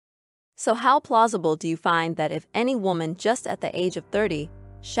So how plausible do you find that if any woman just at the age of 30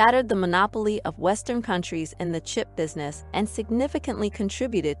 shattered the monopoly of Western countries in the chip business and significantly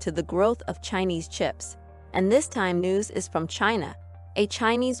contributed to the growth of Chinese chips? And this time news is from China, a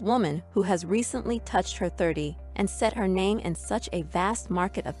Chinese woman who has recently touched her 30 and set her name in such a vast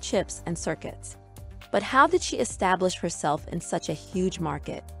market of chips and circuits. But how did she establish herself in such a huge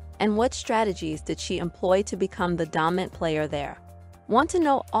market? And what strategies did she employ to become the dominant player there? Want to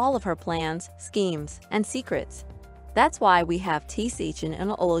know all of her plans, schemes, and secrets? That's why we have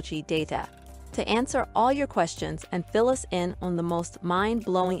technology data to answer all your questions and fill us in on the most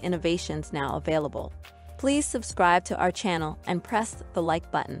mind-blowing innovations now available. Please subscribe to our channel and press the like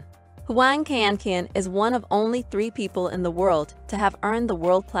button. Huawei Qian is one of only 3 people in the world to have earned the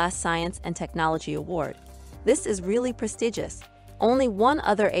World-Class Science and Technology Award. This is really prestigious. Only one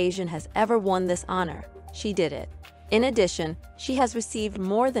other Asian has ever won this honor. She did it. In addition, she has received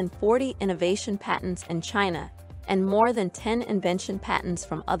more than 40 innovation patents in China and more than 10 invention patents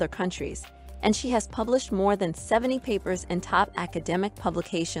from other countries, and she has published more than 70 papers in top academic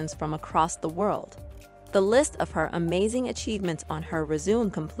publications from across the world. The list of her amazing achievements on her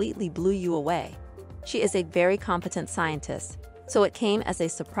resume completely blew you away. She is a very competent scientist, so it came as a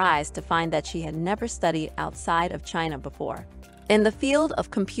surprise to find that she had never studied outside of China before. In the field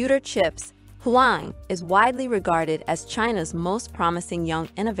of computer chips, Huawei is widely regarded as China's most promising young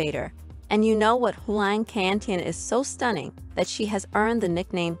innovator, and you know what Huawei Qian is so stunning that she has earned the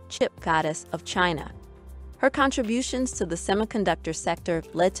nickname Chip Goddess of China. Her contributions to the semiconductor sector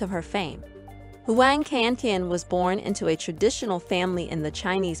led to her fame. Huawei Qian was born into a traditional family in the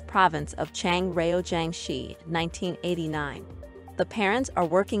Chinese province of Changrao, Jiangxi, 1989. The parents are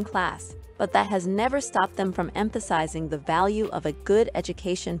working class, but that has never stopped them from emphasizing the value of a good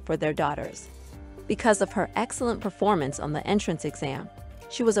education for their daughters. Because of her excellent performance on the entrance exam,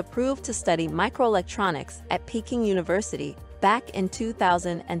 she was approved to study microelectronics at Peking University back in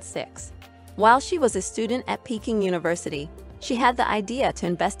 2006. While she was a student at Peking University, she had the idea to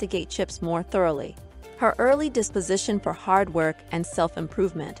investigate chips more thoroughly. Her early disposition for hard work and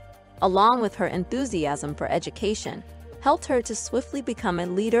self-improvement, along with her enthusiasm for education, helped her to swiftly become a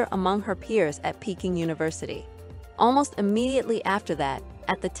leader among her peers at Peking University. Almost immediately after that,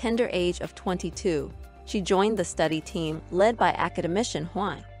 at the tender age of 22, she joined the study team led by academician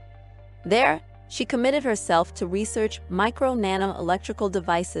Huawei. There, she committed herself to research micro-nano electrical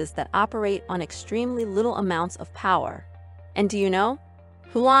devices that operate on extremely little amounts of power. And do you know?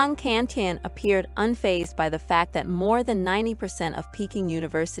 Huawei Qian appeared unfazed by the fact that more than 90% of Peking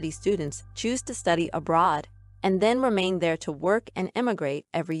University students choose to study abroad and then remain there to work and immigrate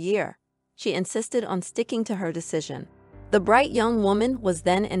every year. She insisted on sticking to her decision. The bright young woman was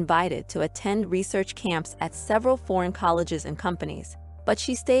then invited to attend research camps at several foreign colleges and companies, but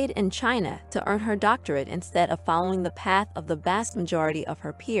she stayed in China to earn her doctorate instead of following the path of the vast majority of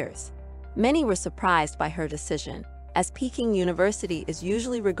her peers. Many were surprised by her decision, as Peking University is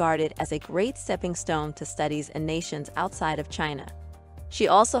usually regarded as a great stepping stone to studies in nations outside of China. She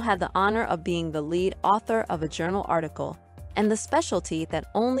also had the honor of being the lead author of a journal article, and the specialty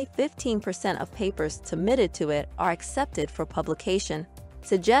that only 15% of papers submitted to it are accepted for publication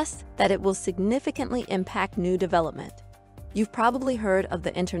suggests that it will significantly impact new development. You've probably heard of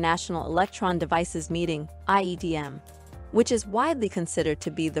the International Electron Devices Meeting, IEDM, which is widely considered to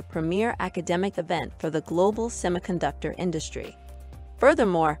be the premier academic event for the global semiconductor industry.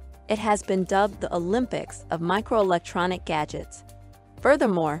 Furthermore, it has been dubbed the Olympics of microelectronic gadgets.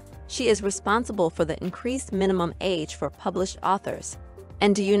 Furthermore, she is responsible for the increased minimum age for published authors.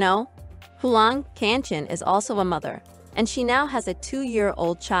 And do you know? Huawei Qian is also a mother, and she now has a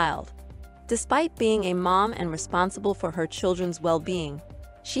 2-year-old child. Despite being a mom and responsible for her children's well-being,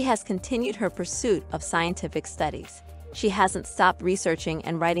 she has continued her pursuit of scientific studies. She hasn't stopped researching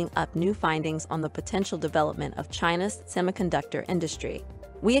and writing up new findings on the potential development of China's semiconductor industry.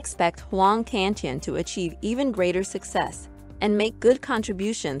 We expect Huawei Qian to achieve even greater success and make good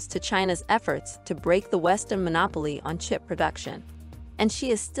contributions to China's efforts to break the Western monopoly on chip production. And she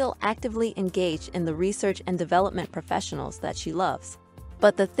is still actively engaged in the research and development professionals that she loves.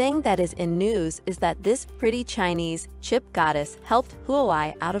 But the thing that is in news is that this pretty Chinese chip goddess helped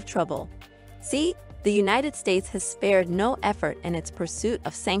Huawei out of trouble. See, the United States has spared no effort in its pursuit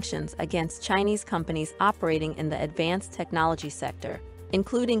of sanctions against Chinese companies operating in the advanced technology sector,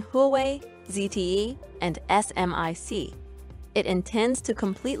 including Huawei, ZTE, and SMIC. It intends to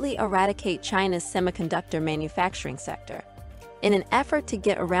completely eradicate China's semiconductor manufacturing sector. In an effort to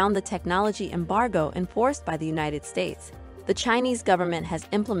get around the technology embargo enforced by the United States, the Chinese government has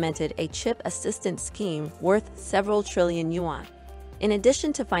implemented a chip assistance scheme worth several trillion yuan. In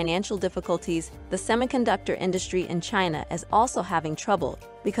addition to financial difficulties, the semiconductor industry in China is also having trouble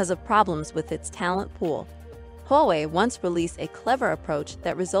because of problems with its talent pool. Huawei once released a clever approach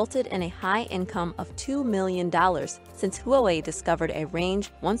that resulted in a high income of $2 million since Huawei discovered a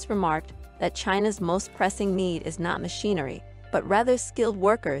range once remarked that China's most pressing need is not machinery, but rather skilled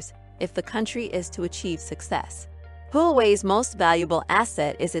workers if the country is to achieve success. Huawei's most valuable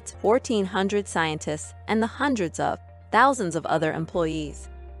asset is its 1,400 scientists and the hundreds of thousands of other employees.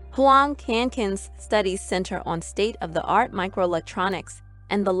 Huang Kankin's studies center on state-of-the-art microelectronics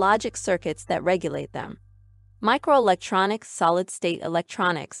and the logic circuits that regulate them. Microelectronics, solid-state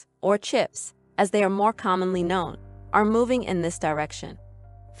electronics, or chips, as they are more commonly known, are moving in this direction.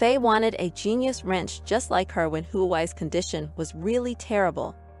 Fei wanted a genius wrench just like her when Huawei's condition was really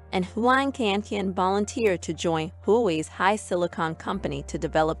terrible, and Huang Kankin volunteered to join Huawei's high silicon company to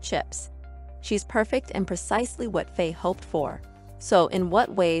develop chips. She's perfect and precisely what Fei hoped for. So in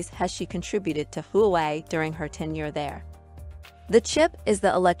what ways has she contributed to Huawei during her tenure there? The chip is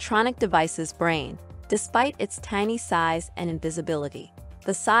the electronic device's brain. Despite its tiny size and invisibility,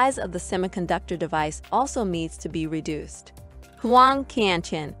 the size of the semiconductor device also needs to be reduced. Huang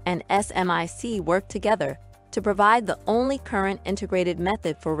Kankin and SMIC work together to provide the only current integrated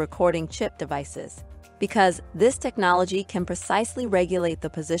method for recording chip devices. Because this technology can precisely regulate the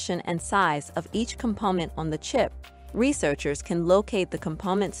position and size of each component on the chip, researchers can locate the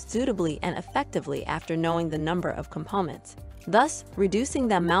components suitably and effectively after knowing the number of components, thus reducing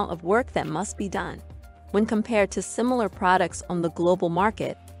the amount of work that must be done. When compared to similar products on the global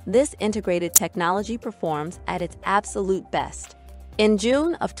market, this integrated technology performs at its absolute best. In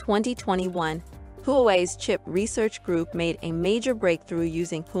June of 2021, Huawei's chip research group made a major breakthrough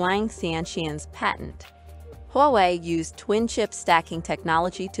using Huang Xianqian's patent. Huawei used twin-chip stacking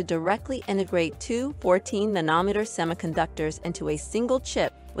technology to directly integrate two 14-nanometer semiconductors into a single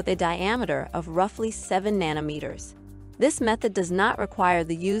chip with a diameter of roughly 7 nanometers. This method does not require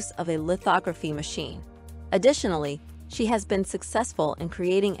the use of a lithography machine. Additionally, she has been successful in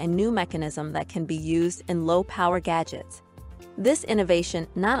creating a new mechanism that can be used in low-power gadgets. This innovation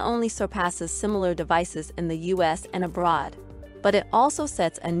not only surpasses similar devices in the US and abroad, but it also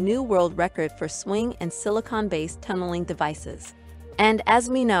sets a new world record for swing and silicon-based tunneling devices. And as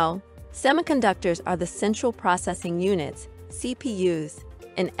we know, semiconductors are the central processing units, CPUs,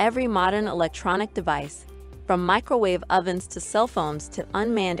 in every modern electronic device, from microwave ovens to cell phones to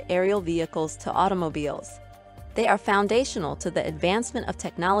unmanned aerial vehicles to automobiles. They are foundational to the advancement of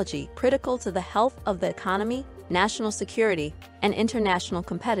technology, critical to the health of the economy, national security, and international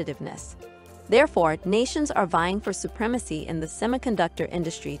competitiveness. Therefore, nations are vying for supremacy in the semiconductor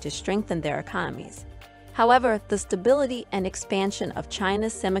industry to strengthen their economies. However, the stability and expansion of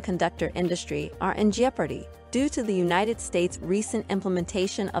China's semiconductor industry are in jeopardy due to the United States' recent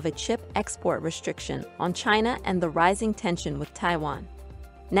implementation of a chip export restriction on China and the rising tension with Taiwan.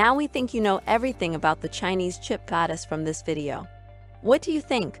 Now we think you know everything about the Chinese chip goddess from this video. What do you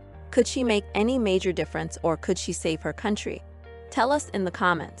think? Could she make any major difference, or could she save her country? Tell us in the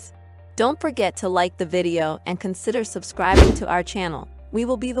comments. Don't forget to like the video and consider subscribing to our channel. We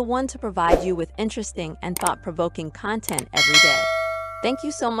will be the one to provide you with interesting and thought-provoking content every day. Thank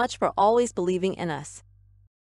you so much for always believing in us.